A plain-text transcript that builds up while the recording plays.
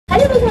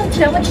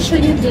today I want to show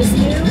you this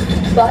new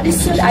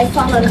bodysuit I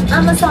found on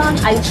Amazon.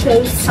 I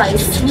chose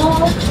size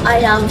small. I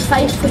am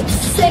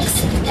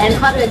 5'6" and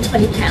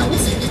 120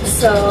 pounds,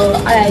 so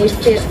I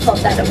thought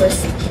that it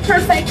was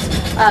perfect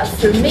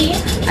for me.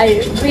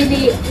 I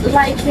really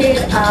like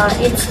it.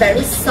 It's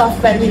very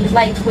soft, very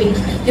lightweight.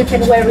 You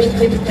can wear it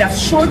with a pair of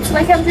shorts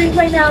like I'm doing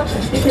right now.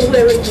 You can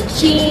wear it with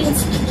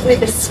jeans,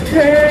 with a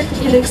skirt.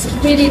 It looks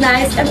really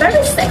nice and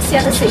very sexy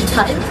at the same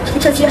time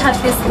because you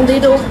have this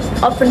little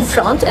open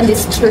front and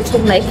this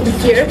turtleneck in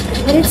here,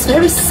 and it's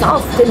very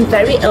soft and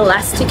very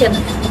elastic and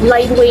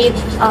lightweight.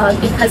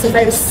 It has a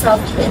very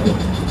soft and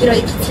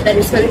that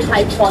is very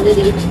high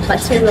quality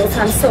material,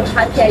 so I'm so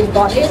happy I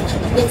bought it.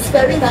 It's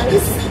very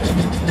nice.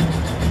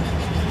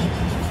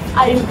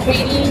 I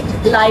really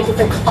like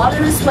the color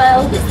as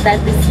well. This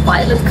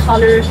violet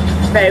color,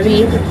 I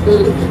really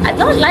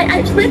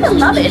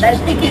love it. I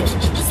think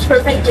it's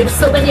perfect with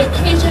so many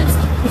occasions.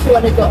 If you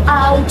want to go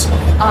out,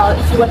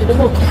 if you want to do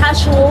more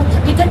casual,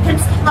 it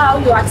depends how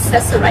you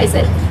accessorize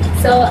it.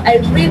 So I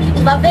really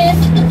love it,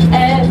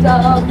 and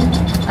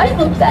I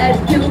hope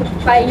that you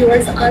buy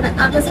yours on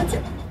Amazon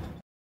too.